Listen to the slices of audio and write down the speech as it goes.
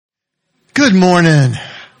Good morning.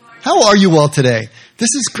 How are you all today? This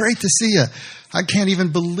is great to see you. I can't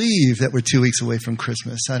even believe that we're 2 weeks away from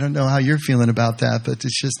Christmas. I don't know how you're feeling about that, but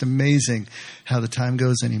it's just amazing how the time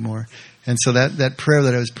goes anymore. And so that prayer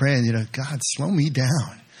that I was praying, God, slow me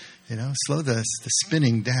down. Slow the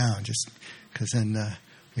spinning down, just because then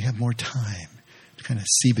we have more time to kind of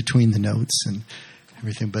see between the notes and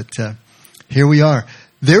everything. But here we are.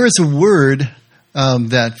 There is a word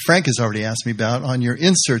that Frank has already asked me about on your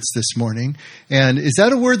inserts this morning. And is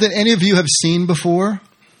that a word that any of you have seen before?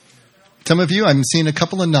 Some of you, I'm seeing a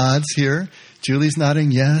couple of nods here. Julie's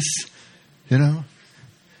nodding, yes.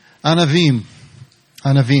 Anavim.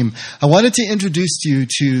 I wanted to introduce you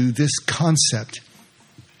to this concept.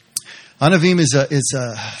 Anavim is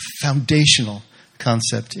a foundational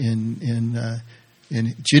concept in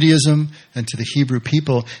Judaism and to the Hebrew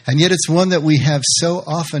people, and yet it's one that we have so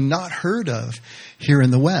often not heard of here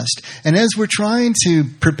in the West. And as we're trying to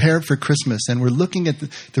prepare for Christmas and we're looking at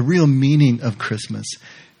the real meaning of Christmas,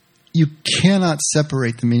 you cannot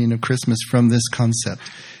separate the meaning of Christmas from this concept.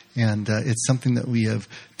 And it's something that we have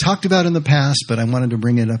talked about in the past, but I wanted to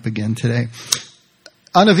bring it up again today.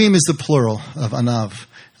 Anavim is the plural of anav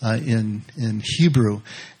in Hebrew,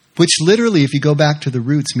 which literally, if you go back to the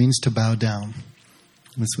roots, means to bow down.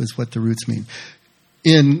 This was what the roots mean.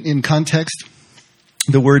 In context,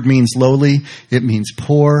 the word means lowly. It means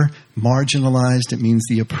poor, marginalized. It means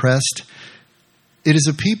the oppressed. It is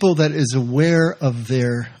a people that is aware of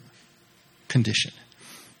their condition.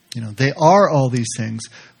 They are all these things,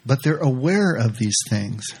 but they're aware of these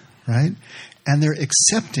things, right? And they're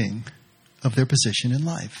accepting of their position in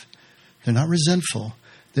life. They're not resentful.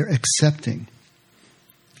 They're accepting.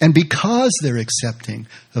 And because they're accepting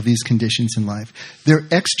of these conditions in life, their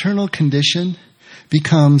external condition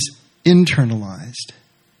becomes internalized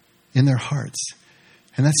in their hearts.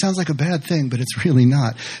 And that sounds like a bad thing, but it's really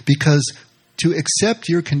not. Because to accept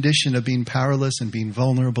your condition of being powerless and being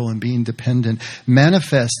vulnerable and being dependent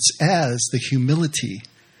manifests as the humility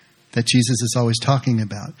that Jesus is always talking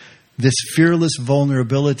about. This fearless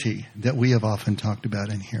vulnerability that we have often talked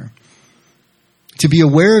about in here. To be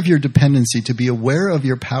aware of your dependency, to be aware of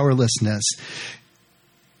your powerlessness,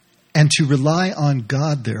 and to rely on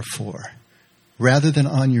God, therefore, rather than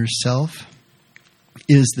on yourself,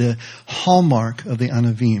 is the hallmark of the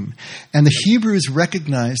Anavim. And the Hebrews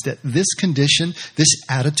recognized that this condition, this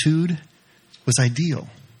attitude, was ideal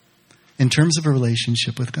in terms of a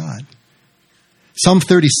relationship with God. Psalm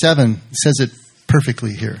 37 says it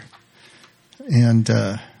perfectly here. And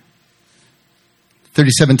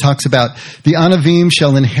 37 talks about the Anavim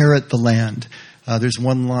shall inherit the land. There's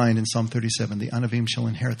one line in Psalm 37, the Anavim shall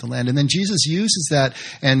inherit the land. And then Jesus uses that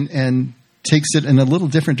and takes it in a little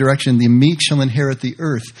different direction. The meek shall inherit the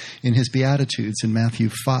earth in his Beatitudes in Matthew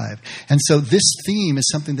 5. And so this theme is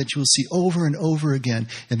something that you will see over and over again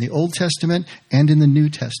in the Old Testament and in the New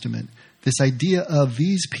Testament. This idea of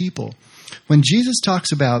these people. When Jesus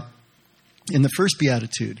talks about, in the first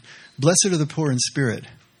Beatitude, blessed are the poor in spirit,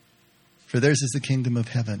 for theirs is the kingdom of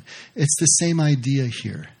heaven. It's the same idea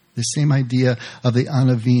here, the same idea of the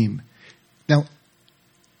Anavim. Now,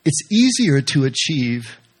 it's easier to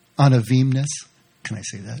achieve Anavimness. Can I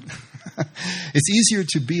say that? It's easier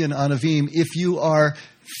to be an Anavim if you are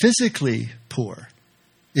physically poor,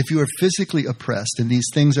 if you are physically oppressed, and these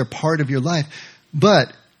things are part of your life.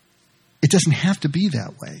 But it doesn't have to be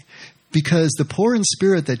that way, because the poor in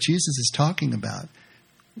spirit that Jesus is talking about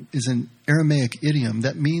is an Aramaic idiom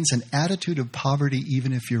that means an attitude of poverty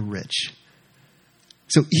even if you're rich.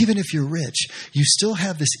 So even if you're rich, you still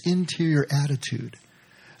have this interior attitude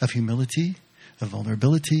of humility, of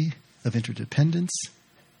vulnerability, of interdependence,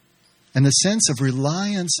 and the sense of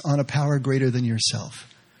reliance on a power greater than yourself.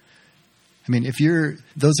 I mean,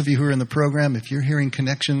 those of you who are in the program, if you're hearing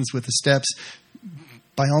connections with the steps,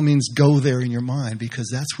 by all means, go there in your mind, because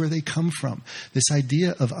that's where they come from. This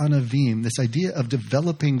idea of Anavim, this idea of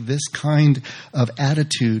developing this kind of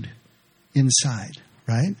attitude inside,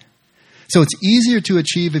 right? So it's easier to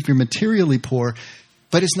achieve if you're materially poor,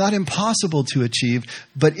 but it's not impossible to achieve,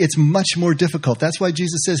 but it's much more difficult. That's why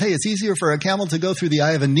Jesus says, hey, it's easier for a camel to go through the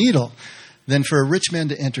eye of a needle than for a rich man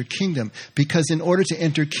to enter kingdom. Because in order to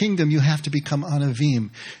enter kingdom, you have to become Anavim.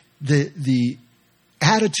 The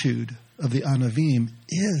attitude of the Anavim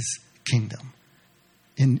is kingdom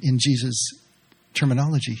in Jesus'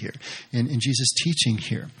 terminology here, in Jesus' teaching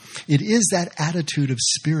here. It is that attitude of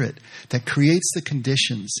spirit that creates the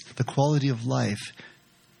conditions, the quality of life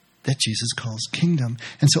that Jesus calls kingdom.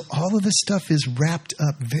 And so all of this stuff is wrapped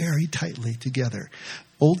up very tightly together.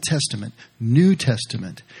 Old Testament, New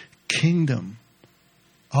Testament, kingdom.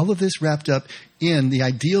 All of this wrapped up in the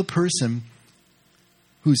ideal person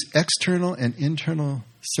whose external and internal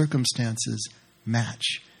circumstances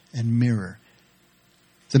match and mirror.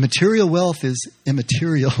 The material wealth is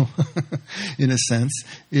immaterial in a sense.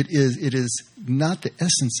 It is not the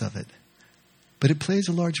essence of it, but it plays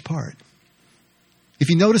a large part. If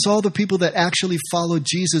you notice, all the people that actually followed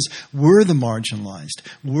Jesus were the marginalized,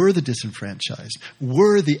 were the disenfranchised,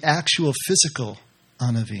 were the actual physical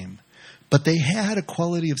Anavim. But they had a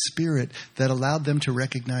quality of spirit that allowed them to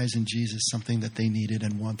recognize in Jesus something that they needed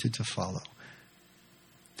and wanted to follow.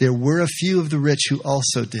 There were a few of the rich who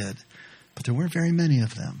also did, but there weren't very many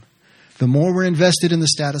of them. The more we're invested in the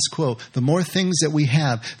status quo, the more things that we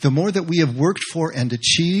have, the more that we have worked for and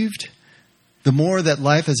achieved, the more that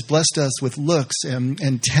life has blessed us with looks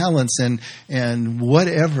and talents and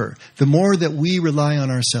whatever, the more that we rely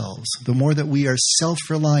on ourselves, the more that we are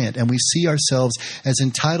self-reliant and we see ourselves as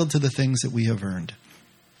entitled to the things that we have earned.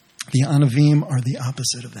 The Anavim are the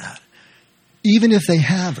opposite of that. Even if they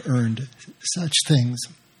have earned such things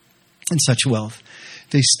and such wealth,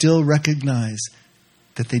 they still recognize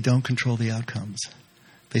that they don't control the outcomes.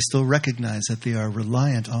 They still recognize that they are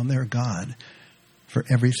reliant on their God for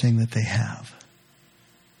everything that they have.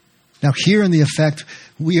 Now, here in the effect,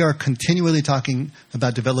 we are continually talking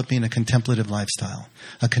about developing a contemplative lifestyle,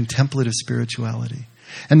 a contemplative spirituality.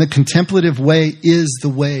 And the contemplative way is the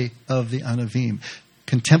way of the Anavim.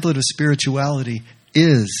 Contemplative spirituality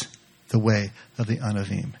is the way of the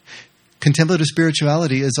Anavim. Contemplative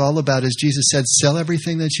spirituality is all about, as Jesus said, sell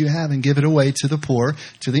everything that you have and give it away to the poor,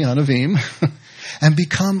 to the Anavim, and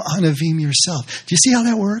become Anavim yourself. Do you see how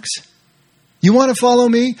that works? You want to follow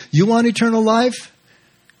me? You want eternal life?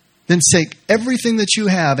 Then take everything that you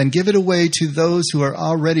have and give it away to those who are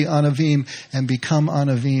already Anavim and become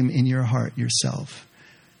Anavim in your heart yourself.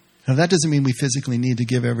 Now, that doesn't mean we physically need to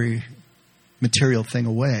give every material thing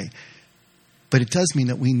away. But it does mean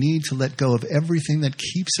that we need to let go of everything that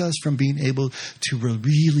keeps us from being able to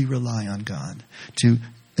really rely on God, to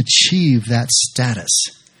achieve that status,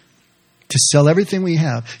 to sell everything we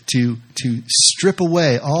have, to strip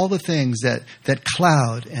away all the things that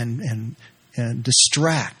cloud and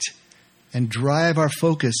distract and drive our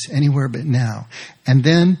focus anywhere but now, and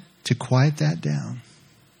then to quiet that down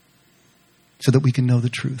so that we can know the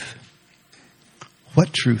truth.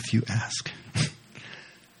 What truth, you ask?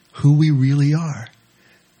 Who we really are.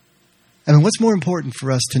 I mean, what's more important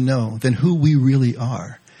for us to know than who we really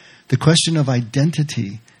are? The question of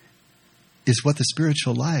identity is what the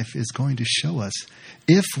spiritual life is going to show us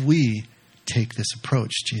if we take this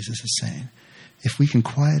approach, Jesus is saying. If we can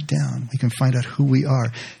quiet down, we can find out who we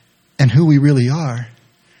are. And who we really are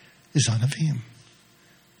is Anavim.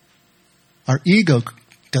 Our ego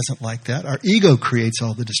doesn't like that. Our ego creates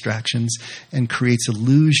all the distractions and creates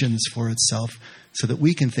illusions for itself so that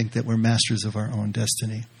we can think that we're masters of our own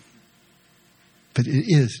destiny. But it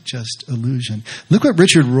is just illusion. Look what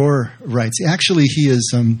Richard Rohr writes. Actually, he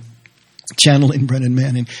is channeling Brennan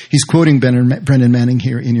Manning. He's quoting Brennan Manning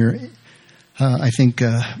here in your... I think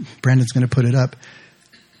Brandon's going to put it up.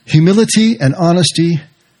 Humility and honesty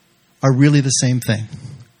are really the same thing.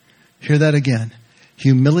 Hear that again.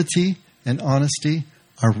 Humility and honesty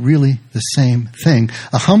are really the same thing.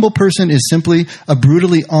 A humble person is simply a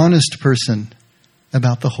brutally honest person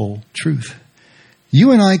about the whole truth.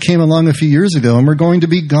 You and I came along a few years ago, and we're going to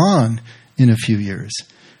be gone in a few years.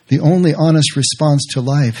 The only honest response to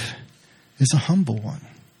life is a humble one.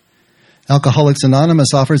 Alcoholics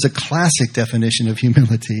Anonymous offers a classic definition of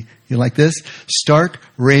humility. You like this? Stark,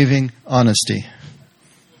 raving honesty.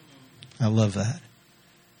 I love that.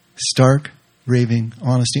 Stark, raving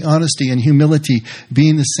honesty. Honesty and humility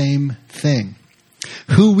being the same thing.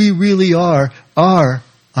 Who we really are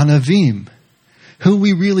Anavim. Who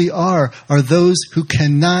we really are those who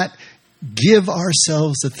cannot give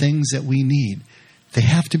ourselves the things that we need. They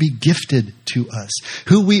have to be gifted to us.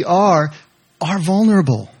 Who we are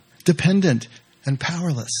vulnerable, dependent, and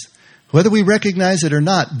powerless. Whether we recognize it or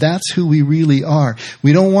not, that's who we really are.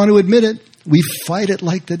 We don't want to admit it. We fight it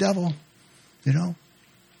like the devil. You know?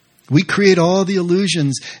 We create all the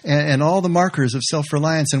illusions and all the markers of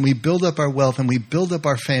self-reliance, and we build up our wealth, and we build up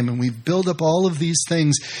our fame, and we build up all of these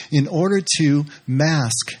things in order to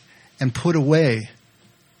mask and put away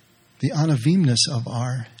the Anavimness of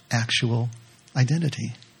our actual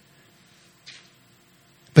identity.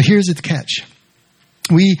 But here's the catch.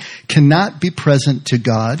 We cannot be present to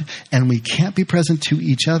God, and we can't be present to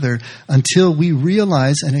each other until we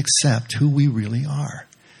realize and accept who we really are.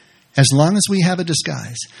 As long as we have a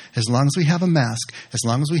disguise, as long as we have a mask, as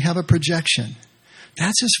long as we have a projection,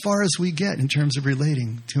 that's as far as we get in terms of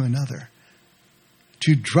relating to another.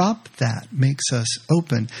 To drop that makes us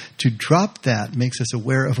open. To drop that makes us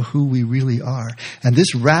aware of who we really are. And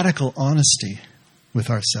this radical honesty with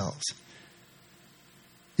ourselves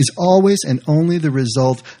is always and only the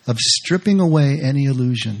result of stripping away any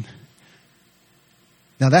illusion.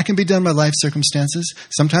 Now, that can be done by life circumstances.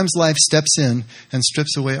 Sometimes life steps in and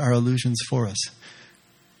strips away our illusions for us.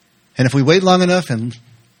 And if we wait long enough and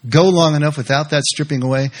go long enough without that stripping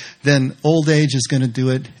away, then old age is going to do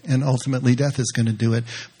it, and ultimately death is going to do it.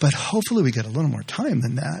 But hopefully we get a little more time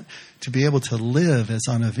than that to be able to live as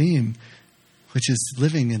Anavim, which is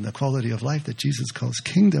living in the quality of life that Jesus calls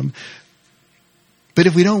kingdom. But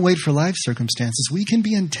if we don't wait for life circumstances, we can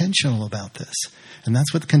be intentional about this. And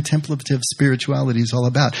that's what contemplative spirituality is all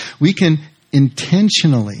about. We can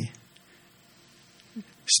intentionally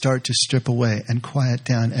start to strip away and quiet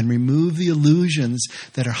down and remove the illusions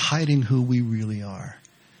that are hiding who we really are.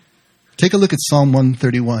 Take a look at Psalm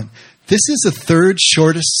 131. This is the third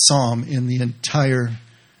shortest psalm in the entire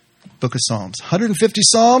book of Psalms. 150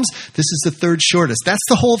 psalms, this is the third shortest. That's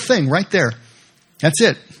the whole thing right there. That's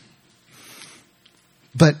it.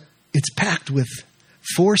 But it's packed with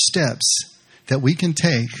 4 steps that we can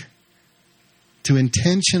take to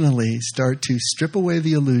intentionally start to strip away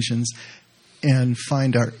the illusions and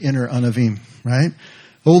find our inner Anavim, right?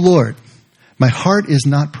 O Lord, my heart is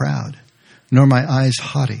not proud, nor my eyes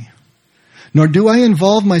haughty, nor do I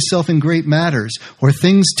involve myself in great matters or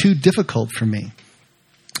things too difficult for me.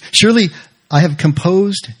 Surely I have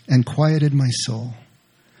composed and quieted my soul.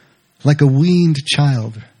 Like a weaned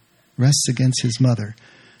child rests against his mother,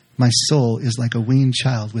 my soul is like a weaned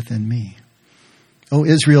child within me. O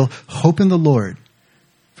Israel, hope in the Lord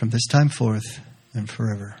from this time forth and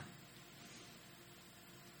forever.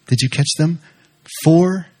 Did you catch them?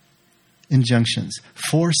 4 injunctions,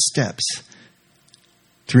 4 steps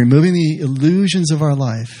to removing the illusions of our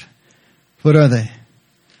life. What are they?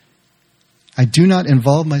 I do not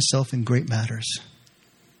involve myself in great matters.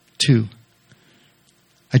 2,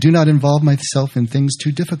 I do not involve myself in things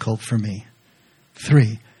too difficult for me.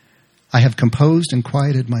 3, I have composed and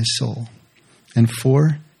quieted my soul. And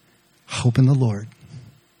 4, hope in the Lord.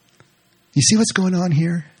 You see what's going on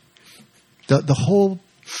here? The whole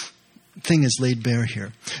thing is laid bare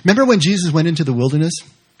here. Remember when Jesus went into the wilderness?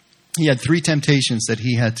 He had 3 temptations that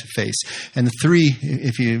he had to face. And the 3,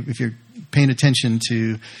 if you're paying attention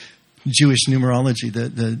to Jewish numerology,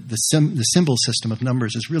 the symbol system of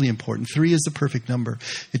numbers is really important. 3 is the perfect number.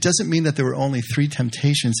 It doesn't mean that there were only 3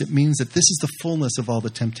 temptations. It means that this is the fullness of all the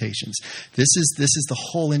temptations. This is the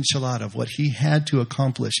whole enchilada of what he had to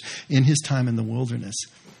accomplish in his time in the wilderness.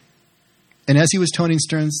 And as he was turning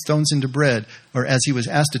stones into bread, or as he was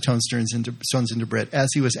asked to turn stones into bread, as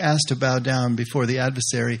he was asked to bow down before the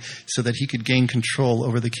adversary so that he could gain control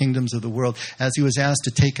over the kingdoms of the world, as he was asked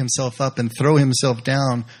to take himself up and throw himself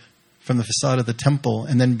down from the facade of the temple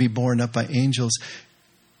and then be borne up by angels,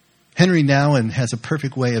 Henry Nouwen has a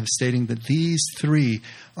perfect way of stating that these 3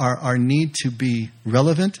 are our need to be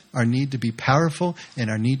relevant, our need to be powerful, and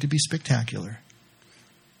our need to be spectacular.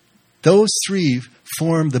 Those 3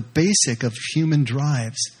 form the basic of human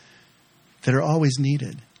drives that are always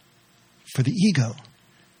needed for the ego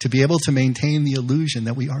to be able to maintain the illusion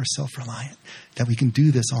that we are self-reliant, that we can do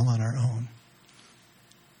this all on our own.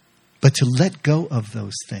 But to let go of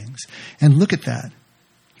those things. And look at that.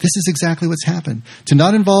 This is exactly what's happened. To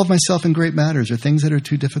not involve myself in great matters or things that are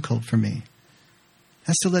too difficult for me.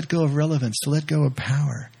 That's to let go of relevance, to let go of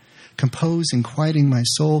power. Compose in quieting my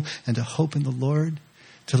soul and to hope in the Lord.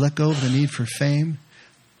 To let go of the need for fame.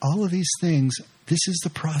 All of these things, this is the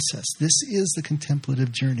process. This is the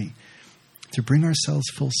contemplative journey. To bring ourselves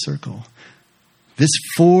full circle. This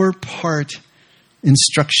 4-part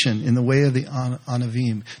instruction in the way of the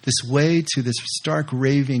Anavim, this way to this stark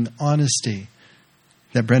raving honesty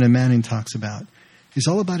that Brennan Manning talks about, is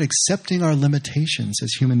all about accepting our limitations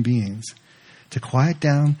as human beings, to quiet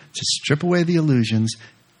down, to strip away the illusions,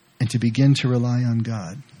 and to begin to rely on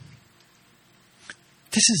God.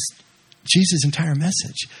 This is Jesus' entire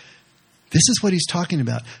message. This is what he's talking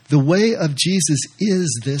about. The way of Jesus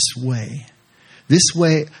is this way. This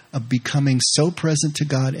way of becoming so present to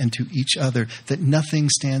God and to each other that nothing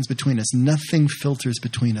stands between us, nothing filters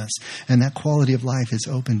between us, and that quality of life is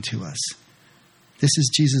open to us. This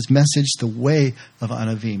is Jesus' message, the way of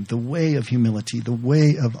Anavim, the way of humility, the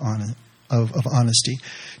way of honesty.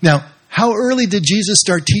 Now, how early did Jesus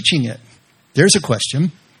start teaching it? There's a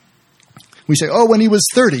question. We say, when he was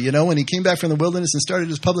 30, when he came back from the wilderness and started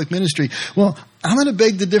his public ministry. Well, I'm going to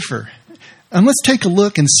beg to differ. And let's take a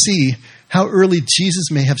look and see how early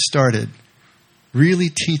Jesus may have started really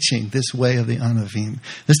teaching this way of the Anavim.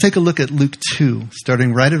 Let's take a look at Luke 2,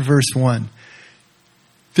 starting right at verse 1.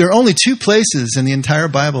 There are only two places in the entire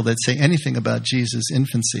Bible that say anything about Jesus'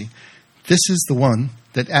 infancy. This is the one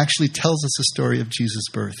that actually tells us the story of Jesus'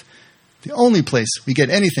 birth. The only place we get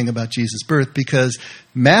anything about Jesus' birth, because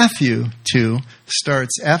Matthew 2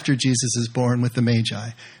 starts after Jesus is born with the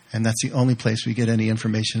Magi. And that's the only place we get any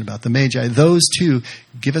information about the Magi. Those two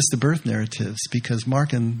give us the birth narratives, because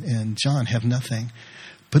Mark and John have nothing.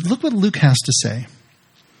 But look what Luke has to say.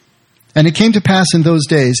 And it came to pass in those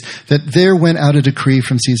days that there went out a decree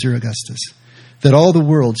from Caesar Augustus, that all the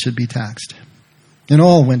world should be taxed. And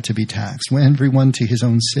all went to be taxed, every one to his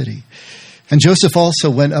own city. And Joseph also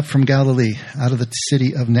went up from Galilee, out of the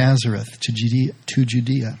city of Nazareth, to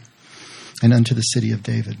Judea, and unto the city of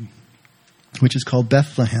David, which is called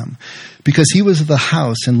Bethlehem, because he was of the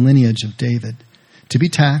house and lineage of David, to be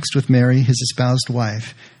taxed with Mary, his espoused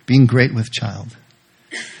wife, being great with child.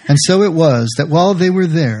 And so it was that while they were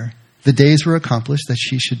there, the days were accomplished that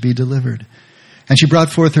she should be delivered. And she brought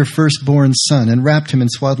forth her firstborn son, and wrapped him in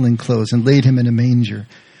swaddling clothes, and laid him in a manger,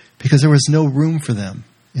 because there was no room for them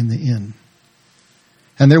in the inn.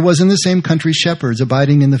 And there was in the same country shepherds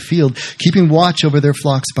abiding in the field, keeping watch over their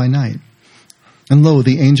flocks by night. And lo,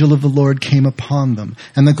 the angel of the Lord came upon them,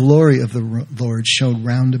 and the glory of the Lord shone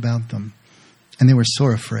round about them. And they were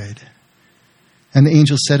sore afraid. And the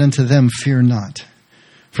angel said unto them, Fear not,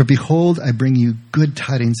 for behold, I bring you good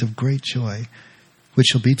tidings of great joy, which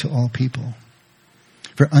shall be to all people.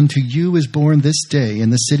 For unto you is born this day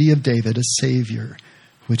in the city of David a Savior,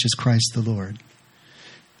 which is Christ the Lord.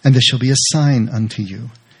 And this shall be a sign unto you.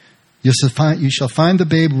 You shall find the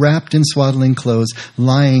babe wrapped in swaddling clothes,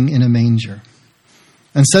 lying in a manger.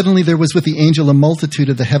 And suddenly there was with the angel a multitude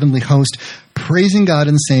of the heavenly host, praising God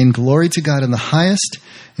and saying, Glory to God in the highest,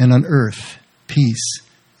 and on earth peace,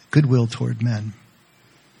 goodwill toward men.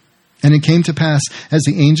 And it came to pass, as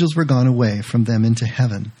the angels were gone away from them into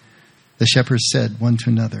heaven, the shepherds said one to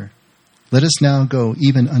another, Let us now go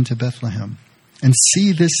even unto Bethlehem, and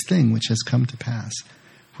see this thing which has come to pass,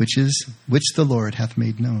 which the Lord hath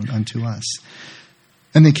made known unto us.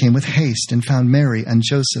 And they came with haste, and found Mary and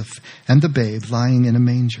Joseph and the babe lying in a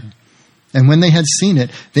manger. And when they had seen it,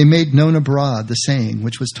 they made known abroad the saying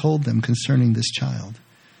which was told them concerning this child.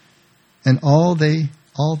 And all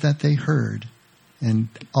that they heard,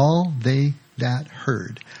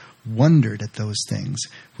 wondered at those things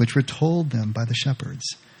which were told them by the shepherds.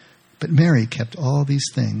 But Mary kept all these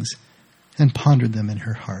things and pondered them in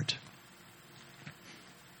her heart.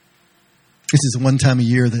 This is the one time a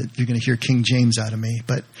year that you're going to hear King James out of me,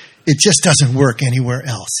 but it just doesn't work anywhere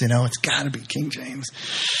else. It's got to be King James.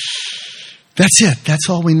 That's it. That's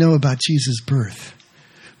all we know about Jesus' birth.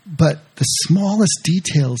 But the smallest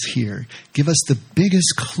details here give us the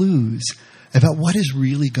biggest clues about what is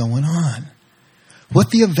really going on. What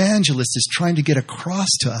the evangelist is trying to get across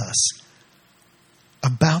to us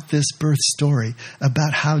about this birth story,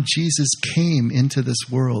 about how Jesus came into this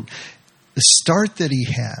world, the start that he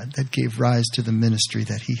had that gave rise to the ministry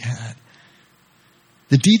that he had.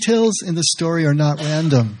 The details in the story are not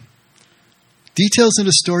random. Details in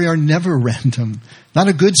a story are never random. Not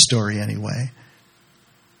a good story anyway.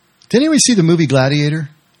 Did anyone see the movie Gladiator?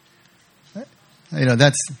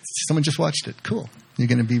 That's someone just watched it. Cool. You're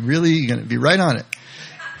going to be right on it.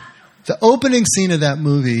 The opening scene of that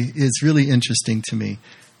movie is really interesting to me.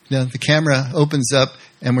 The camera opens up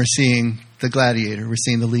and we're seeing the gladiator. We're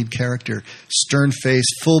seeing the lead character,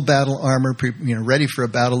 stern-faced, full battle armor, ready for a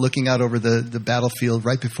battle, looking out over the battlefield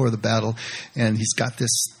right before the battle. And he's got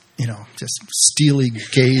this, just steely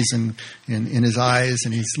gaze in his eyes,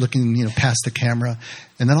 and he's looking, past the camera.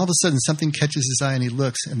 And then all of a sudden something catches his eye and he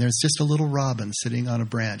looks, and there's just a little robin sitting on a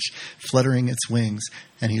branch, fluttering its wings.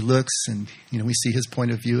 And he looks, and, we see his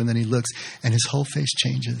point of view, and then he looks, and his whole face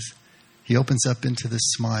changes. He opens up into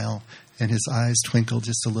this smile, and his eyes twinkle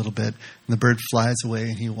just a little bit. And the bird flies away,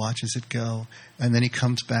 and he watches it go. And then he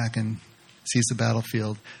comes back and sees the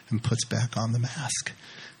battlefield and puts back on the mask.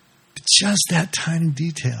 Just that tiny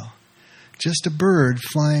detail. Just a bird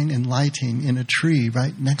flying and lighting in a tree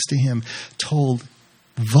right next to him told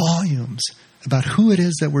volumes about who it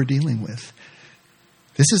is that we're dealing with.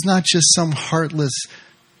 This is not just some heartless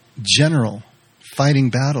general fighting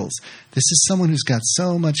battles. This is someone who's got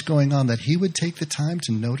so much going on that he would take the time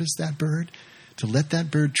to notice that bird, to let that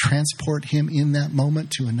bird transport him in that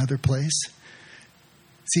moment to another place.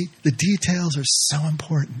 See, the details are so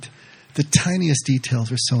important. The tiniest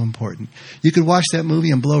details are so important. You could watch that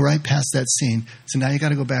movie and blow right past that scene. So now you got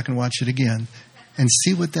to go back and watch it again and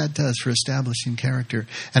see what that does for establishing character.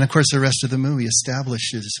 And of course, the rest of the movie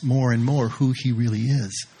establishes more and more who he really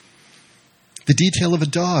is. The detail of a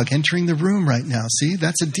dog entering the room right now. See,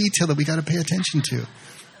 that's a detail that we got to pay attention to.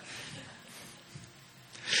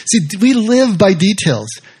 See, we live by details,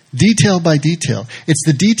 detail by detail. It's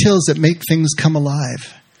the details that make things come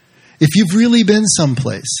alive. If you've really been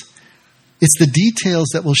someplace, it's the details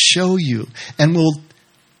that will show you and will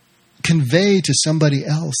convey to somebody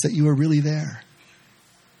else that you were really there.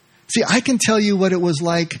 See, I can tell you what it was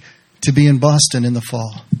like to be in Boston in the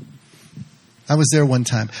fall. I was there one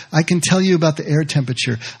time. I can tell you about the air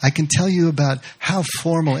temperature. I can tell you about how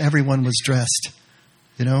formal everyone was dressed.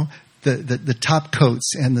 You know, the top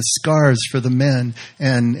coats and the scarves for the men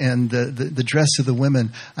and the dress of the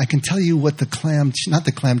women. I can tell you what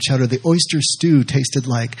the oyster stew tasted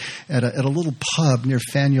like at a little pub near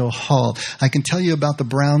Faneuil Hall. I can tell you about the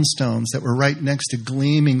brownstones that were right next to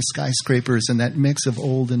gleaming skyscrapers and that mix of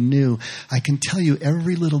old and new. I can tell you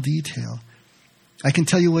every little detail. I can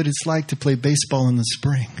tell you what it's like to play baseball in the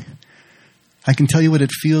spring. I can tell you what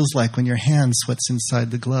it feels like when your hand sweats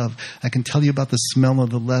inside the glove. I can tell you about the smell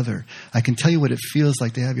of the leather. I can tell you what it feels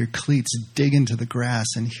like to have your cleats dig into the grass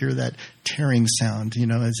and hear that tearing sound,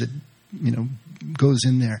 as it, goes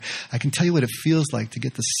in there. I can tell you what it feels like to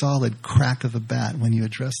get the solid crack of the bat when you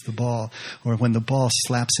address the ball or when the ball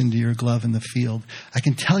slaps into your glove in the field. I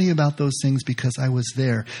can tell you about those things because I was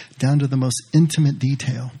there, down to the most intimate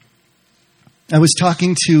detail. I was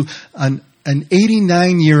talking to an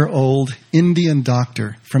 89-year-old Indian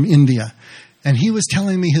doctor from India, and he was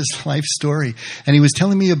telling me his life story. And he was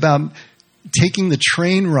telling me about taking the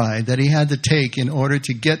train ride that he had to take in order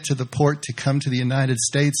to get to the port to come to the United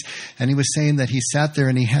States. And he was saying that he sat there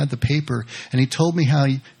and he had the paper, and he told me how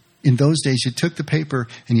in those days you took the paper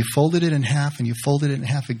and you folded it in half and you folded it in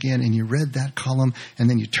half again and you read that column and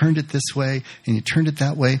then you turned it this way and you turned it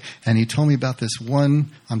that way. And he told me about this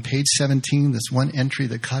one on page 17, this one entry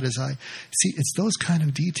that caught his eye. See, it's those kind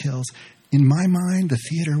of details. In my mind, the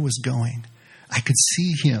theater was going. I could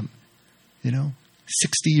see him,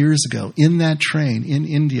 60 years ago in that train in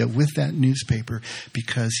India with that newspaper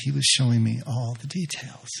because he was showing me all the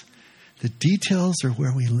details. The details are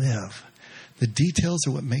where we live. The details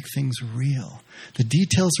are what make things real. The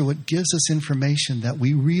details are what gives us information that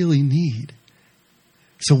we really need.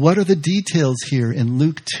 So what are the details here in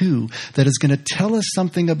Luke 2 that is going to tell us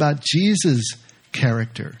something about Jesus'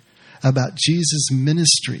 character, about Jesus'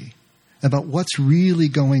 ministry, about what's really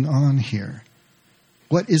going on here?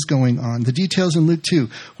 What is going on? The details in Luke 2,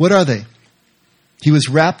 what are they? He was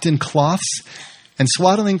wrapped in cloths. And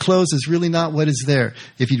swaddling clothes is really not what is there.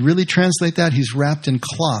 If you really translate that, he's wrapped in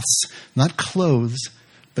cloths. Not clothes,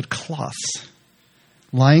 but cloths.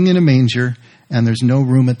 Lying in a manger, and there's no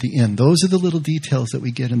room at the inn. Those are the little details that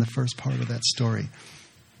we get in the first part of that story.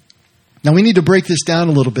 Now we need to break this down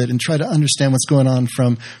a little bit and try to understand what's going on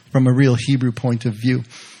from a real Hebrew point of view.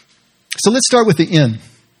 So let's start with the inn.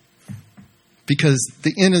 Because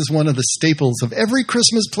the inn is one of the staples of every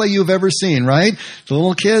Christmas play you've ever seen, right? The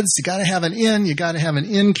little kids, you got to have an inn, you got to have an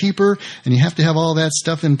innkeeper, and you have to have all that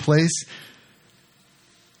stuff in place.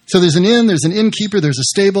 So there's an inn, there's an innkeeper, there's a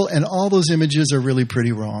stable, and all those images are really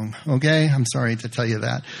pretty wrong, okay? I'm sorry to tell you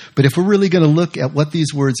that. But if we're really going to look at what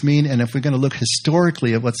these words mean, and if we're going to look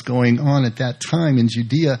historically at what's going on at that time in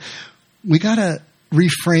Judea, we got to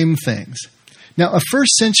reframe things. Now, a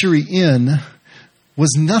first century inn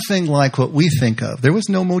was nothing like what we think of. There was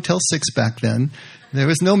no Motel 6 back then. There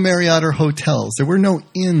was no Marriott or hotels. There were no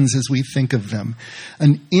inns as we think of them.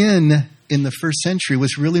 An inn in the first century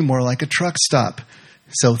was really more like a truck stop.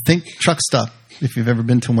 So think truck stop if you've ever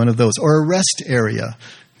been to one of those, or a rest area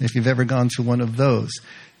if you've ever gone to one of those.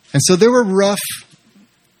 And so there were rough,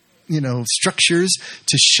 structures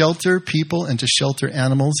to shelter people and to shelter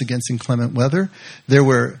animals against inclement weather. There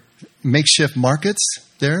were makeshift markets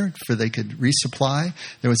there for they could resupply.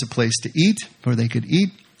 There was a place to eat where they could eat.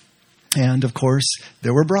 And, of course,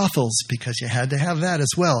 there were brothels because you had to have that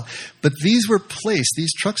as well. But these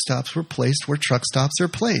truck stops were placed where truck stops are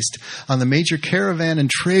placed, on the major caravan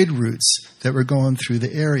and trade routes that were going through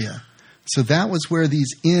the area. So that was where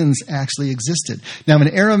these inns actually existed. Now, in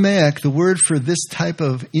Aramaic, the word for this type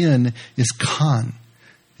of inn is khan.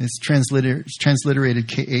 It's transliterated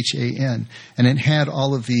Khan. And it had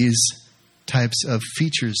all of these types of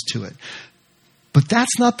features to it. But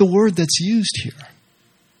that's not the word that's used here.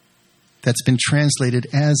 That's been translated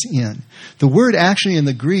as inn. The word actually in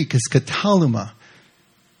the Greek is kataluma.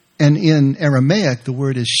 And in Aramaic, the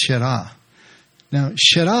word is shera. Now,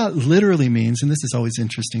 shera literally means, and this is always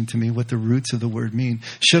interesting to me, what the roots of the word mean.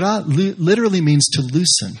 Shera literally means to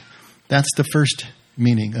loosen. That's the first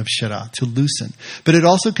meaning of shera, to loosen. But it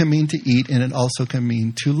also can mean to eat, and it also can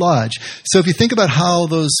mean to lodge. So if you think about how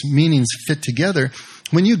those meanings fit together,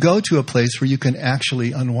 when you go to a place where you can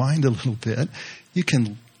actually unwind a little bit, you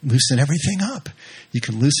can loosen everything up. You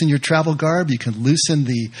can loosen your travel garb. You can loosen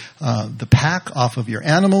the pack off of your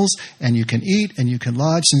animals, and you can eat and you can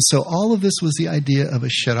lodge. And so all of this was the idea of a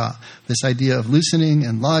shirah, this idea of loosening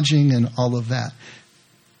and lodging and all of that.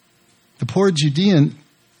 The poor Judean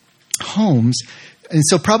homes, and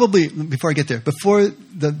so probably, before I get there,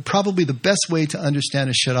 probably the best way to understand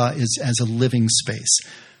a shirah is as a living space.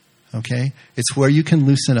 Okay? It's where you can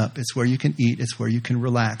loosen up. It's where you can eat. It's where you can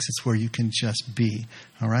relax. It's where you can just be.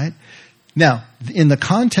 All right? Now, in the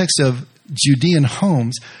context of Judean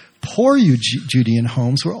homes, poor Judean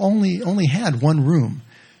homes only had one room.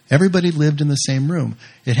 Everybody lived in the same room.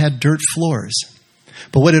 It had dirt floors.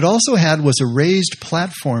 But what it also had was a raised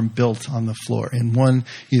platform built on the floor in one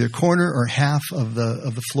either corner or half of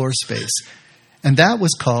the floor space. And that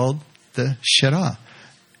was called the shirah.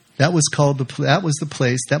 That was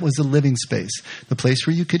the living space, the place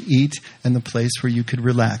where you could eat and the place where you could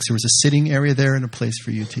relax. There was a sitting area there and a place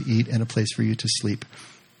for you to eat and a place for you to sleep.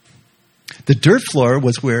 The dirt floor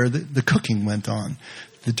was where the cooking went on.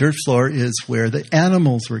 The dirt floor is where the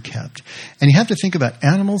animals were kept. And you have to think about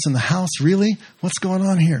animals in the house, really? What's going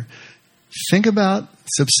on here? Think about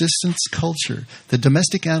subsistence culture. The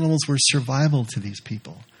domestic animals were survival to these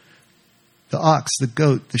people. The ox, the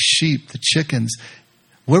goat, the sheep, the chickens.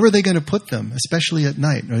 Where were they going to put them, especially at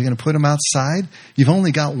night? Are they going to put them outside? You've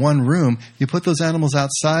only got one room. You put those animals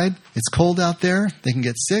outside. It's cold out there. They can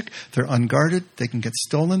get sick. They're unguarded. They can get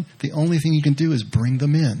stolen. The only thing you can do is bring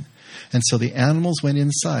them in. And so the animals went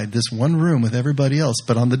inside this one room with everybody else,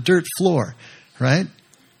 but on the dirt floor, right?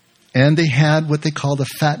 And they had what they called a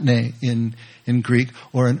fatne in Greek,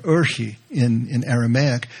 or an urhi in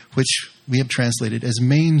Aramaic, which we have translated as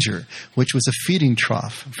manger, which was a feeding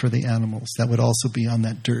trough for the animals. That would also be on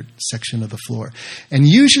that dirt section of the floor. And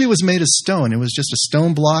usually it was made of stone. It was just a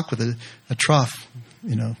stone block with a trough,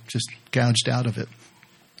 just gouged out of it.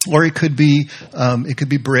 Or it could be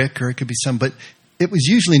brick, or it could be but it was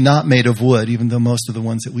usually not made of wood, even though most of the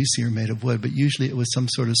ones that we see are made of wood. But usually it was some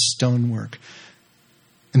sort of stonework.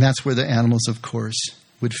 And that's where the animals, of course,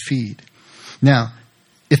 would feed. Now,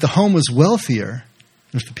 if the home was wealthier,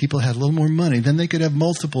 if the people had a little more money, then they could have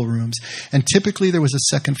multiple rooms. And typically there was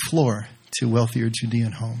a second floor to wealthier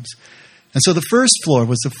Judean homes. And so the first floor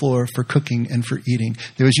was the floor for cooking and for eating.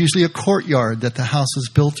 There was usually a courtyard that the house was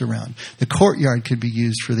built around. The courtyard could be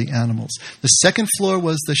used for the animals. The second floor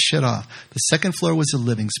was the shirah. The second floor was a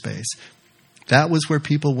living space. That was where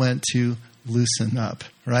people went to loosen up,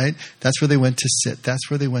 right? That's where they went to sit. That's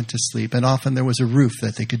where they went to sleep. And often there was a roof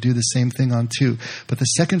that they could do the same thing on too. But the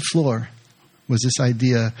second floor was this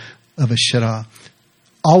idea of a shirah.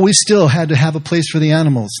 Always still had to have a place for the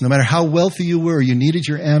animals. No matter how wealthy you were, you needed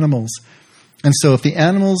your animals. And so if the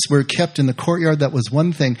animals were kept in the courtyard, that was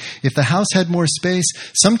one thing. If the house had more space,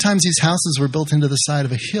 sometimes these houses were built into the side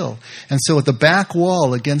of a hill. And so at the back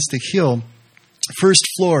wall against the hill, first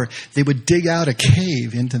floor, they would dig out a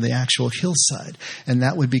cave into the actual hillside. And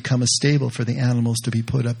that would become a stable for the animals to be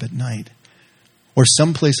put up at night. Or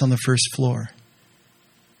someplace on the first floor.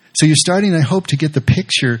 So you're starting, I hope, to get the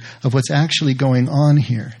picture of what's actually going on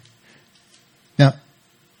here. Now,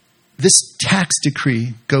 this tax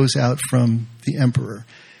decree goes out from the emperor.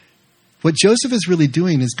 What Joseph is really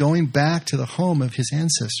doing is going back to the home of his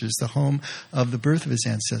ancestors, the home of the birth of his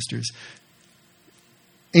ancestors.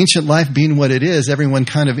 Ancient life being what it is, everyone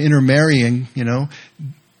kind of intermarrying,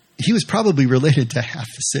 he was probably related to half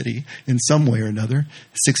the city in some way or another.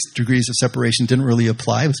 6 degrees of separation didn't really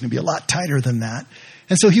apply. It was going to be a lot tighter than that.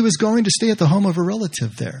 And so he was going to stay at the home of a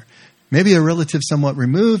relative there. Maybe a relative somewhat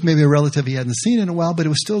removed, maybe a relative he hadn't seen in a while, but it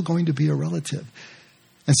was still going to be a relative.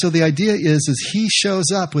 And so the idea is he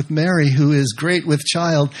shows up with Mary, who is great with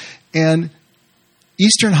child, and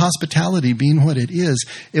Eastern hospitality being what it is,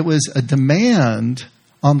 it was a demand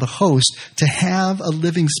on the host to have a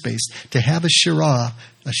living space, to have a shirah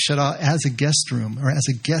as a guest room or as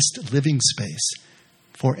a guest living space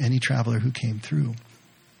for any traveler who came through.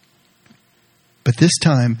 But this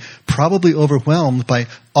time, probably overwhelmed by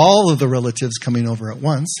all of the relatives coming over at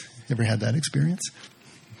once. Ever had that experience?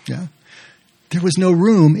 Yeah. There was no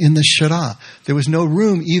room in the shirah. There was no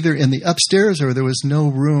room either in the upstairs or there was no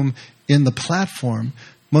room in the platform.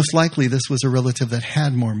 Most likely this was a relative that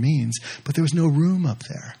had more means, but there was no room up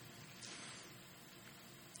there.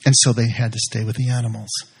 And so they had to stay with the animals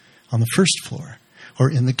on the first floor or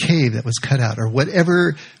in the cave that was cut out or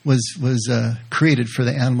whatever was created for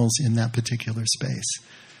the animals in that particular space.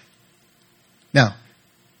 Now,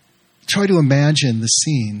 try to imagine the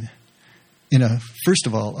scene in first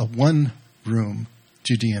of all, a one-room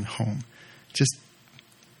Judean home. Just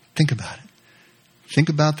think about it. Think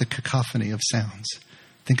about the cacophony of sounds.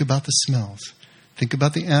 Think about the smells. Think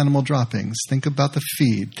about the animal droppings. Think about the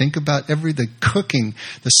feed. Think about the cooking,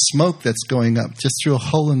 the smoke that's going up just through a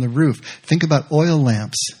hole in the roof. Think about oil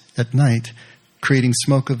lamps at night creating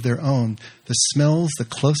smoke of their own. The smells, the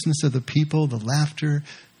closeness of the people, the laughter,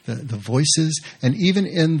 the voices, and even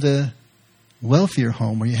in the wealthier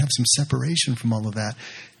home where you have some separation from all of that,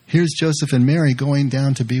 here's Joseph and Mary going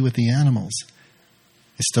down to be with the animals.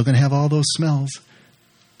 It's still going to have all those smells,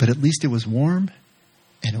 but at least it was warm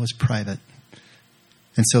and it was private.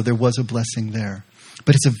 And so there was a blessing there.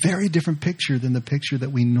 But it's a very different picture than the picture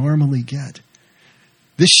that we normally get.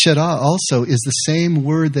 This Shedah also is the same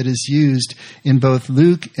word that is used in both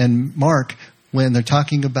Luke and Mark when they're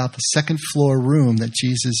talking about the second floor room that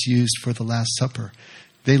Jesus used for the Last Supper.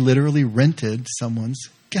 They literally rented someone's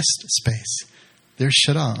guest space. There's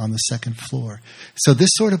Shedah on the second floor. So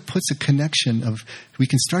this sort of puts a connection of, we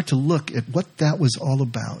can start to look at what that was all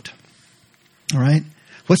about. All right?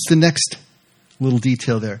 What's the next little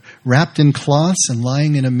detail there? Wrapped in cloths and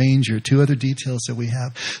lying in a manger. Two other details that we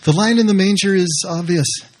have. The lying in the manger is obvious.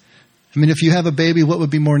 I mean, if you have a baby, what would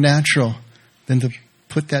be more natural than to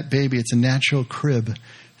put that baby? It's a natural crib,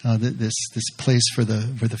 this place where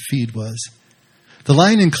the feed was. The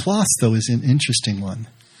lying in cloths, though, is an interesting one.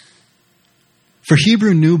 For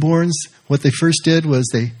Hebrew newborns, what they first did was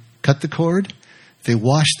they cut the cord, they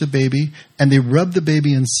washed the baby, and they rubbed the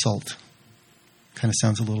baby in salt. Kind of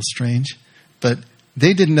sounds a little strange. But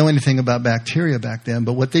they didn't know anything about bacteria back then.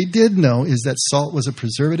 But what they did know is that salt was a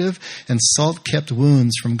preservative, and salt kept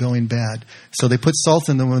wounds from going bad. So they put salt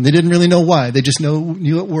in the wound. They didn't really know why. They just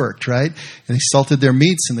knew it worked, right? And they salted their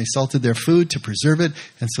meats and they salted their food to preserve it.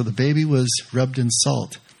 And so the baby was rubbed in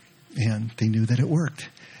salt. And they knew that it worked.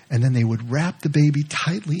 And then they would wrap the baby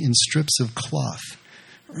tightly in strips of cloth.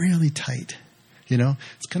 Really tight. You know,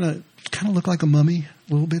 it's kind of look like a mummy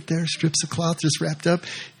a little bit there. Strips of cloth just wrapped up,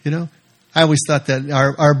 you know. I always thought that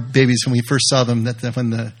our babies, when we first saw them, that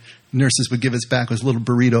when the nurses would give us back, was a little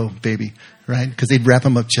burrito baby, right? Because they'd wrap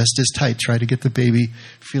them up just as tight, try to get the baby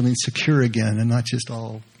feeling secure again and not just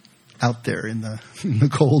all out there in the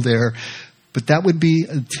cold air. But that would be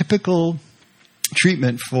a typical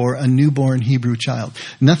treatment for a newborn Hebrew child.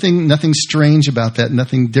 Nothing strange about that,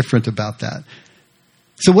 nothing different about that.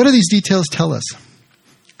 So what do these details tell us?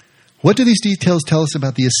 What do these details tell us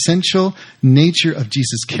about the essential nature of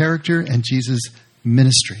Jesus' character and Jesus'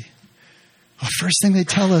 ministry? Well, first thing they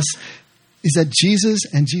tell us is that Jesus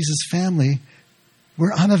and Jesus' family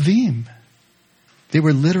were Anavim. They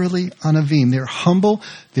were literally Anavim. They were humble.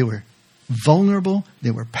 They were vulnerable. They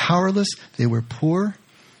were powerless. They were poor.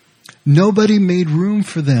 Nobody made room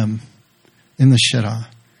for them in the Shedah.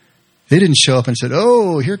 They didn't show up and said,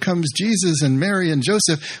 "Oh, here comes Jesus and Mary and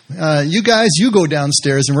Joseph. You guys, you go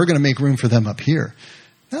downstairs and we're going to make room for them up here."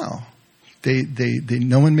 No.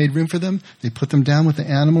 No one made room for them. They put them down with the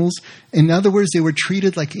animals. In other words, they were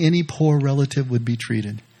treated like any poor relative would be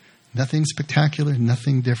treated. Nothing spectacular,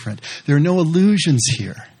 nothing different. There are no illusions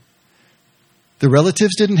here. The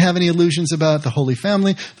relatives didn't have any illusions about the Holy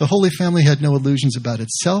Family. The Holy Family had no illusions about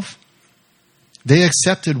itself. They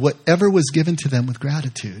accepted whatever was given to them with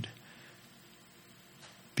gratitude,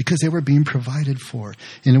 because they were being provided for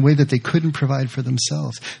in a way that they couldn't provide for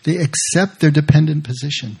themselves. They accept their dependent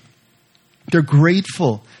position. They're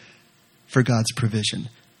grateful for God's provision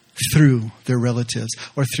through their relatives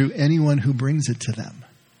or through anyone who brings it to them.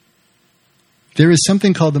 There is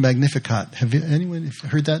something called the Magnificat. Have anyone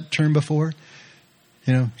heard that term before?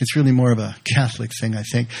 You know, it's really more of a Catholic thing, I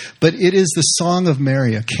think. But it is the Song of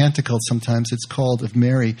Mary, a canticle sometimes it's called of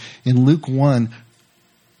Mary in Luke 1.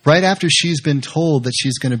 Right after she's been told that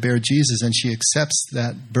she's going to bear Jesus, and she accepts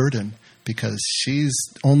that burden because she's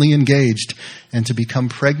only engaged. And to become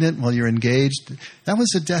pregnant while you're engaged, that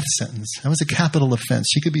was a death sentence. That was a capital offense.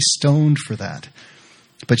 She could be stoned for that.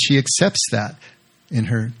 But she accepts that in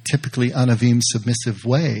her typically Anavim submissive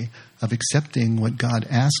way of accepting what God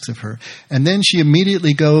asks of her. And then she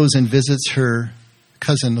immediately goes and visits her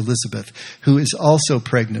cousin Elizabeth, who is also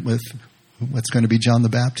pregnant with what's going to be John the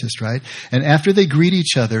Baptist, right? And after they greet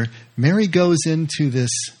each other, Mary goes into this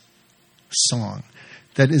song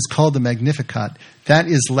that is called the Magnificat. That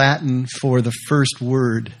is Latin for the first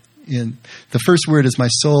word. The first word is my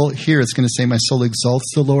soul. Here it's going to say my soul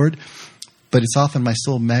exalts the Lord, but it's often my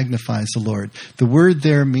soul magnifies the Lord. The word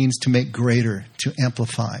there means to make greater, to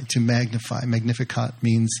amplify, to magnify. Magnificat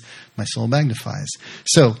means my soul magnifies.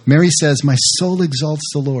 So Mary says, my soul exalts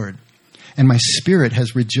the Lord, and my spirit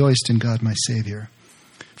has rejoiced in God my Savior.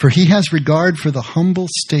 For he has regard for the humble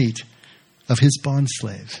state of his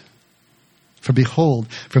bondslave. For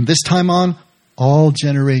behold, from this time on, all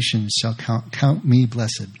generations shall count me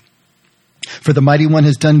blessed. For the Mighty One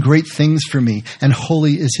has done great things for me, and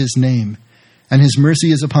holy is his name. And his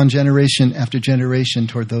mercy is upon generation after generation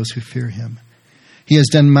toward those who fear him. He has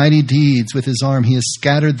done mighty deeds with his arm. He has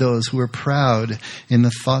scattered those who are proud in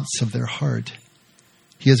the thoughts of their heart.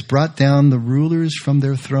 He has brought down the rulers from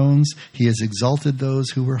their thrones. He has exalted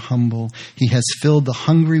those who were humble. He has filled the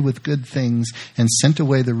hungry with good things and sent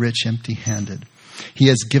away the rich empty-handed. He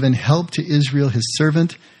has given help to Israel, his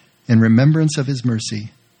servant, in remembrance of his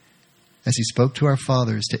mercy, as he spoke to our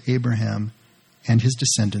fathers, to Abraham and his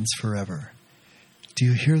descendants forever. Do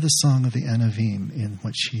you hear the song of the Anavim in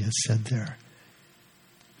what she has said there?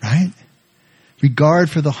 Right?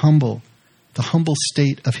 Regard for the humble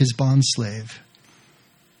state of his bondslave.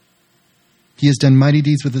 He has done mighty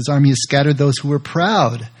deeds with his arm. He has scattered those who were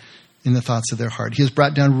proud in the thoughts of their heart. He has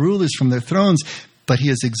brought down rulers from their thrones, but he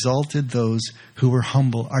has exalted those who were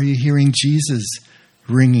humble. Are you hearing Jesus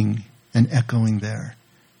ringing and echoing there?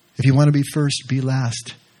 If you want to be first, be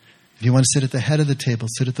last. If you want to sit at the head of the table,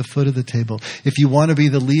 sit at the foot of the table. If you want to be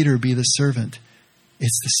the leader, be the servant.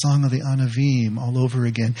 It's the song of the Anavim all over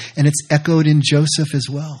again. And it's echoed in Joseph as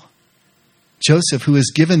well. Joseph, who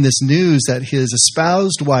is given this news that his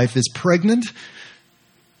espoused wife is pregnant,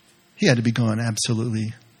 he had to be going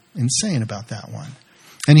absolutely insane about that one.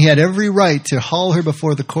 And he had every right to haul her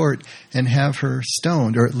before the court and have her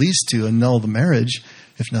stoned, or at least to annul the marriage,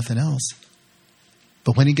 if nothing else.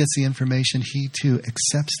 But when he gets the information, he too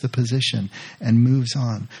accepts the position and moves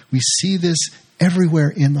on. We see this everywhere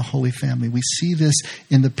in the Holy Family. We see this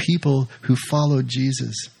in the people who followed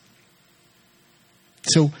Jesus.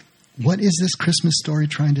 So, what is this Christmas story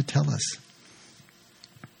trying to tell us?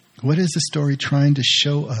 What is the story trying to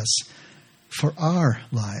show us for our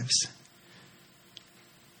lives?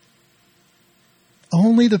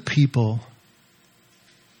 Only the people,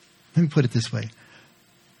 let me put it this way,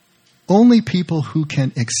 only people who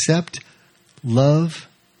can accept, love,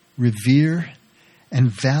 revere, and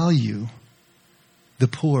value the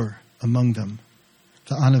poor among them,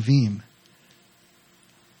 the Anavim,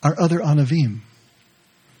 are other Anavim.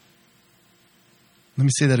 Let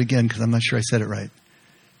me say that again because I'm not sure I said it right.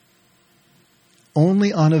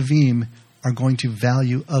 Only Anavim are going to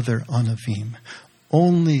value other Anavim.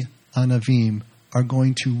 Only Anavim are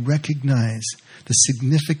going to recognize the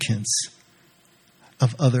significance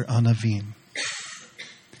of other Anavim.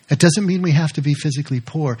 It doesn't mean we have to be physically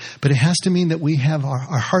poor, but it has to mean that we have our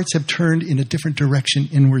hearts have turned in a different direction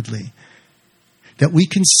inwardly. That we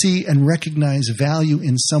can see and recognize value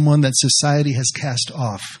in someone that society has cast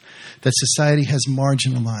off, that society has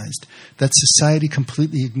marginalized, that society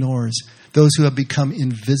completely ignores, those who have become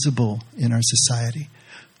invisible in our society.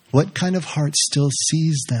 What kind of heart still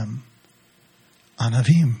sees them?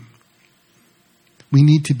 Anavim. We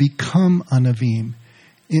need to become Anavim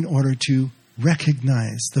in order to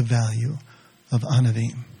recognize the value of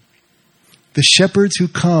Anavim. The shepherds who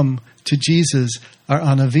come to Jesus are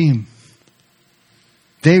Anavim.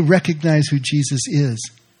 They recognize who Jesus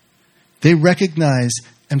is. They recognize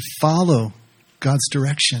and follow God's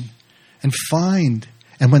direction and find.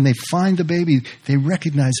 And when they find the baby, they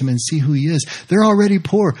recognize him and see who he is. They're already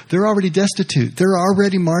poor. They're already destitute. They're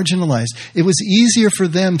already marginalized. It was easier for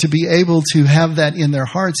them to be able to have that in their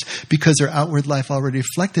hearts because their outward life already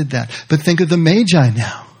reflected that. But think of the Magi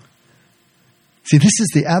now. See, this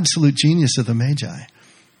is the absolute genius of the Magi.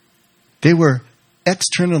 They were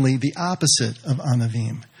externally the opposite of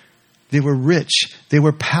Anavim. They were rich. They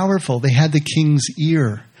were powerful. They had the king's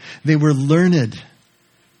ear. They were learned.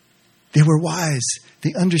 They were wise.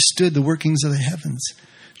 They understood the workings of the heavens.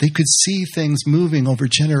 They could see things moving over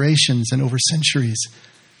generations and over centuries.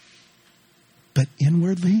 But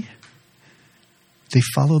inwardly, they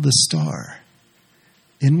followed the star.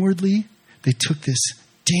 Inwardly, they took this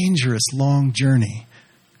dangerous long journey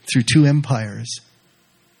through two empires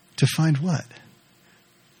to find what?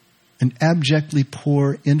 An abjectly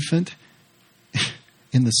poor infant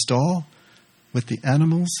in the stall with the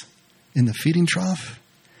animals in the feeding trough,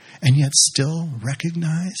 and yet still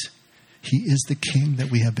recognize he is the king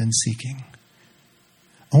that we have been seeking.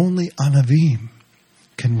 Only Anavim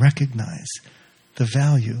can recognize the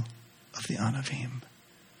value of the Anavim.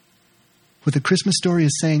 What the Christmas story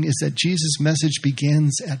is saying is that Jesus' message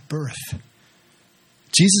begins at birth.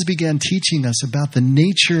 Jesus began teaching us about the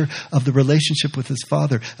nature of the relationship with his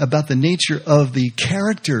Father, about the nature of the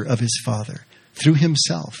character of his Father through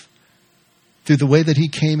himself, through the way that he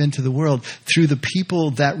came into the world, through the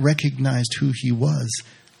people that recognized who he was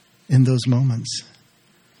in those moments.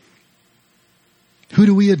 Who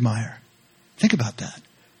do we admire? Think about that.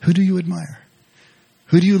 Who do you admire?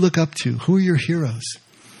 Who do you look up to? Who are your heroes?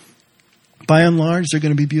 By and large, they're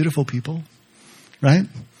going to be beautiful people, right?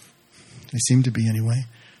 They seem to be anyway.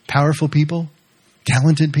 Powerful people,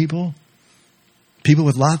 talented people, people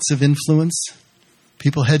with lots of influence,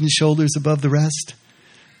 people head and shoulders above the rest.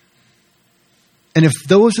 And if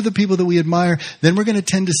those are the people that we admire, then we're going to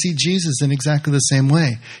tend to see Jesus in exactly the same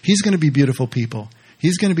way. He's going to be beautiful people.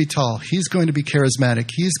 He's going to be tall. He's going to be charismatic.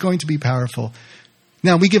 He's going to be powerful.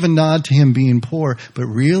 Now, we give a nod to him being poor, but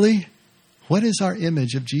really, what is our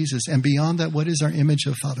image of Jesus? And beyond that, what is our image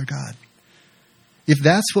of Father God? If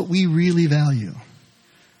that's what we really value,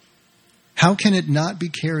 how can it not be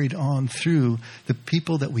carried on through the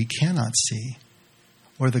people that we cannot see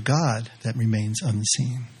or the God that remains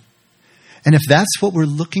unseen? And if that's what we're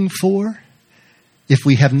looking for, if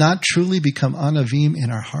we have not truly become Anavim in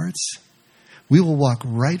our hearts, we will walk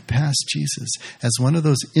right past Jesus as one of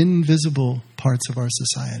those invisible parts of our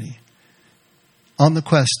society, on the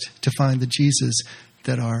quest to find the Jesus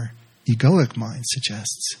that our egoic mind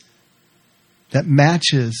suggests, that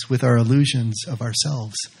matches with our illusions of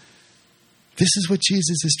ourselves. This is what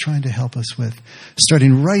Jesus is trying to help us with,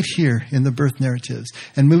 starting right here in the birth narratives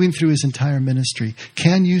and moving through his entire ministry.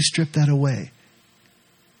 Can you strip that away?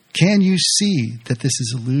 Can you see that this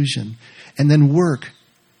is illusion? And then work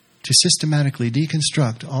to systematically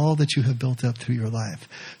deconstruct all that you have built up through your life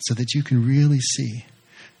so that you can really see.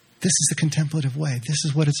 This is the contemplative way. This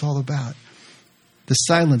is what it's all about. The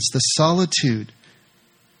silence, the solitude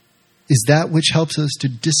is that which helps us to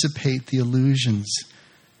dissipate the illusions,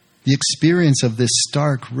 the experience of this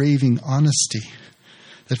stark, raving honesty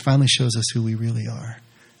that finally shows us who we really are.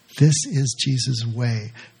 This is Jesus'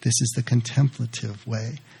 way. This is the contemplative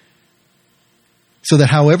way. So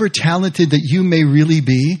that however talented that you may really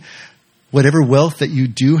be, whatever wealth that you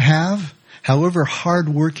do have, however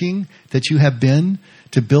hardworking that you have been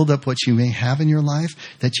to build up what you may have in your life,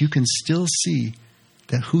 that you can still see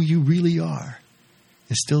that who you really are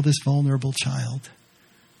is still this vulnerable child,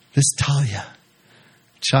 this Talia,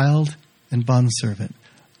 child and bondservant,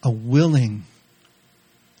 a willing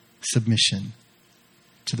submission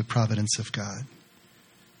to the providence of God,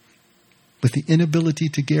 with the inability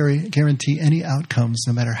to guarantee any outcomes,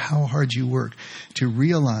 no matter how hard you work, to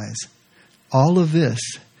realize all of this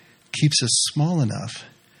keeps us small enough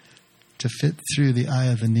to fit through the eye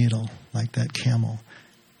of the needle like that camel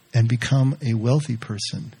and become a wealthy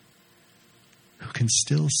person who can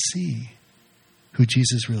still see who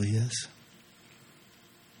Jesus really is.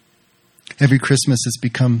 Every Christmas it's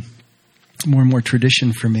become more and more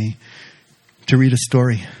tradition for me to read a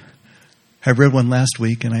story. I read one last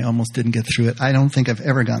week and I almost didn't get through it. I don't think I've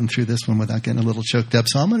ever gotten through this one without getting a little choked up.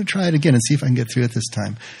 So I'm going to try it again and see if I can get through it this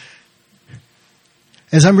time.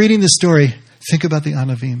 As I'm reading this story, think about the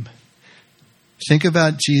Anavim. Think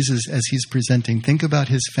about Jesus as he's presenting. Think about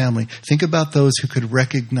his family. Think about those who could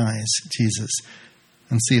recognize Jesus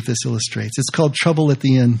and see if this illustrates. It's called Trouble at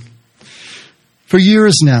the Inn. For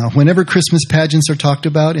years now, whenever Christmas pageants are talked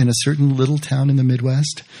about in a certain little town in the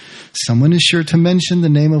Midwest, someone is sure to mention the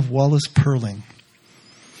name of Wallace Purling.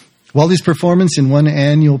 Wally's performance in one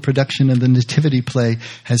annual production of the Nativity play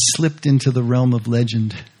has slipped into the realm of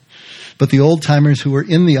legend. But the old-timers who were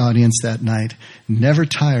in the audience that night never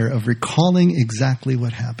tire of recalling exactly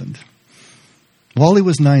what happened. Wally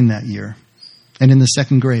was 9 that year, and in the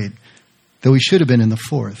 2nd grade, though he should have been in the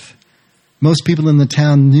 4th. Most people in the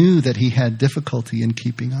town knew that he had difficulty in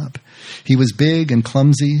keeping up. He was big and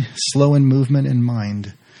clumsy, slow in movement and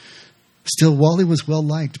mind. Still, Wally was well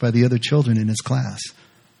liked by the other children in his class,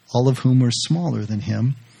 all of whom were smaller than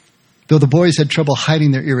him, though the boys had trouble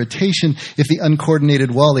hiding their irritation if the uncoordinated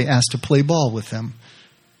Wally asked to play ball with them.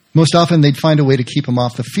 Most often they'd find a way to keep him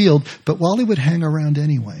off the field, but Wally would hang around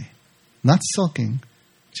anyway, not sulking,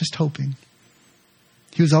 just hoping.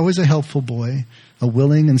 He was always a helpful boy, a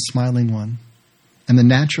willing and smiling one, and the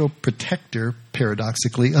natural protector,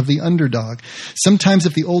 paradoxically, of the underdog. Sometimes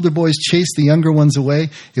if the older boys chased the younger ones away,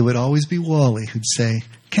 it would always be Wally who'd say,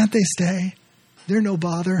 "Can't they stay? They're no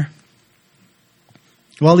bother."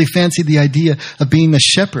 Wally fancied the idea of being the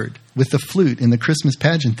shepherd with the flute in the Christmas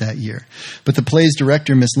pageant that year. But the play's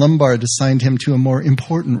director, Miss Lombard, assigned him to a more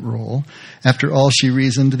important role. After all, she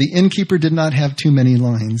reasoned, the innkeeper did not have too many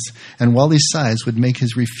lines, and Wally's size would make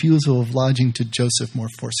his refusal of lodging to Joseph more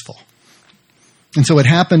forceful. And so it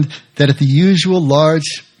happened that at the usual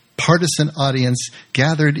large partisan audience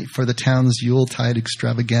gathered for the town's Yuletide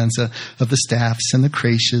extravaganza of the staffs and the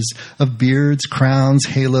creches, of beards, crowns,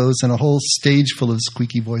 halos, and a whole stage full of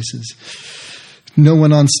squeaky voices. No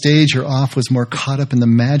one on stage or off was more caught up in the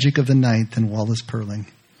magic of the night than Wallace Purling.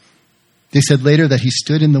 They said later that he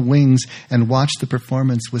stood in the wings and watched the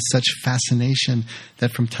performance with such fascination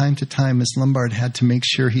that from time to time Miss Lombard had to make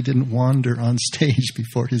sure he didn't wander on stage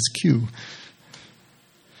before his cue.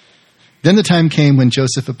 Then the time came when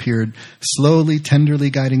Joseph appeared, slowly, tenderly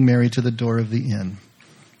guiding Mary to the door of the inn.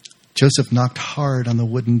 Joseph knocked hard on the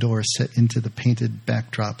wooden door set into the painted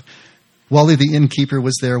backdrop. Wally, the innkeeper,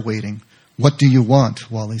 was there waiting. "What do you want?"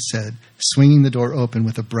 Wally said, swinging the door open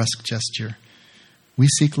with a brusque gesture. "We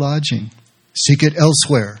seek lodging." "Seek it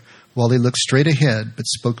elsewhere." Wally looked straight ahead, but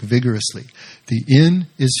spoke vigorously. "The inn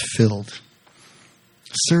is filled."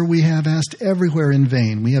 "Sir, we have asked everywhere in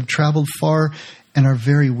vain. We have traveled far and are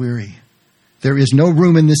very weary." "There is no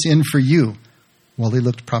room in this inn for you." Wally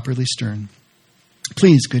looked properly stern.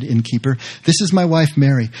 "Please, good innkeeper, this is my wife,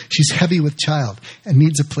 Mary. She's heavy with child and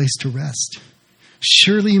needs a place to rest.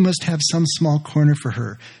 Surely you must have some small corner for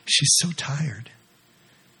her. She's so tired."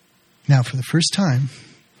 Now, for the first time,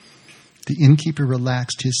 the innkeeper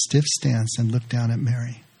relaxed his stiff stance and looked down at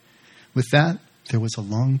Mary. With that, there was a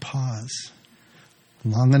long pause,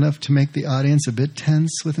 long enough to make the audience a bit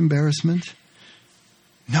tense with embarrassment.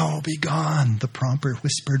 "No, be gone," the prompter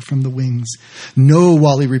whispered from the wings. "No,"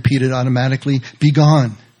 Wally repeated automatically, "be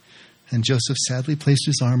gone." And Joseph sadly placed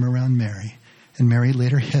his arm around Mary, and Mary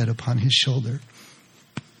laid her head upon his shoulder.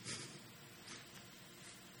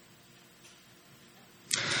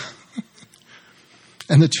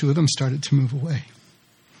 And the two of them started to move away.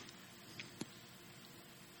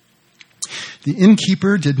 The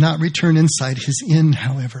innkeeper did not return inside his inn,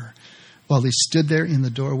 however. While he stood there in the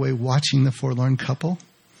doorway watching the forlorn couple,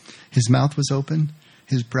 his mouth was open,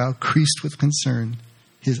 his brow creased with concern,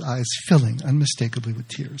 his eyes filling unmistakably with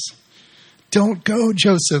tears. "Don't go,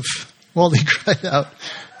 Joseph," Wally cried out.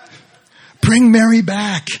 "Bring Mary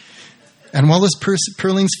back." And Wallace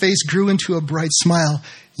Perling's face grew into a bright smile.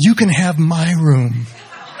 "You can have my room."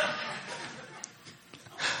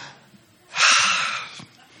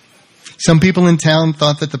 Some people in town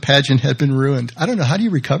thought that the pageant had been ruined. I don't know, how do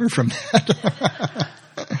you recover from that?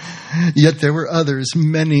 Yet there were others,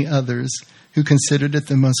 many others, who considered it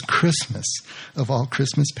the most Christmas of all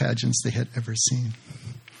Christmas pageants they had ever seen.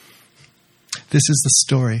 This is the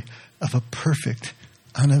story of a perfect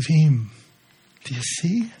Anavim. Do you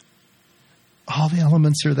see? All the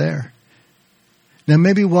elements are there. Now,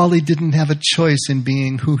 maybe Wally didn't have a choice in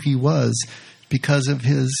being who he was because of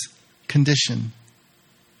his condition.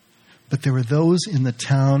 But there were those in the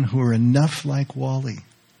town who were enough like Wally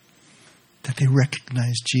that they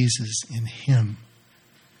recognized Jesus in him.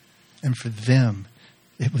 And for them,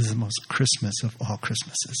 it was the most Christmas of all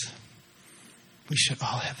Christmases. We should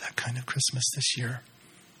all have that kind of Christmas this year.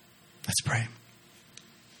 Let's pray.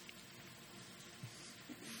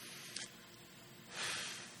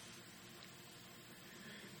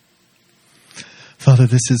 Father,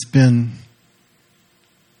 this has been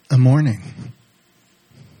a morning.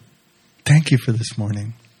 Thank you for this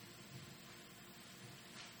morning.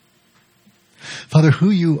 Father,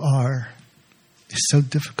 who you are is so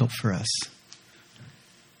difficult for us.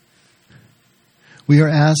 We are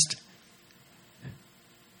asked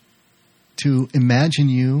to imagine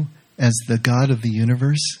you as the God of the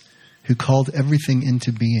universe who called everything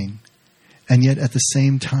into being, and yet at the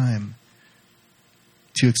same time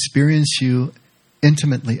to experience you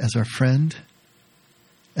intimately as our friend,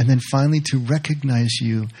 and then finally to recognize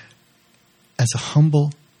you as a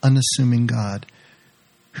humble, unassuming God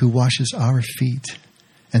who washes our feet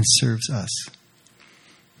and serves us.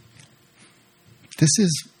 This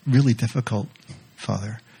is really difficult,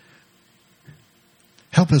 Father.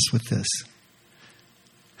 Help us with this.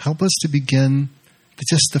 Help us to begin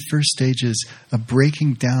just the first stages of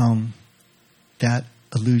breaking down that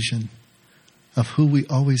illusion of who we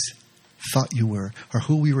always thought you were or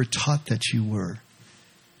who we were taught that you were,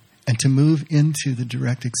 and to move into the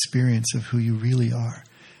direct experience of who you really are.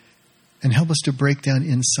 And help us to break down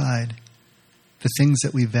inside the things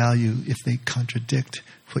that we value if they contradict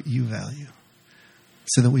what you value,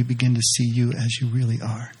 so that we begin to see you as you really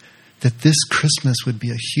are. That this Christmas would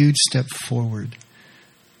be a huge step forward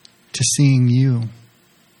to seeing you,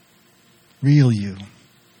 real you,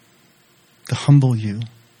 the humble you,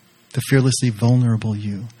 the fearlessly vulnerable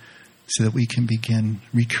you, so that we can begin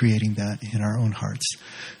recreating that in our own hearts.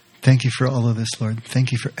 Thank you for all of this, Lord.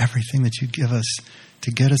 Thank you for everything that you give us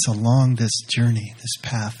to get us along this journey, this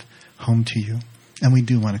path home to you. And we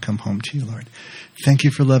do want to come home to you, Lord. Thank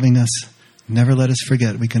you for loving us. Never let us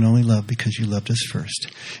forget we can only love because you loved us first.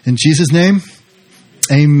 In Jesus' name,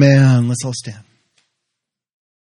 amen. Let's all stand.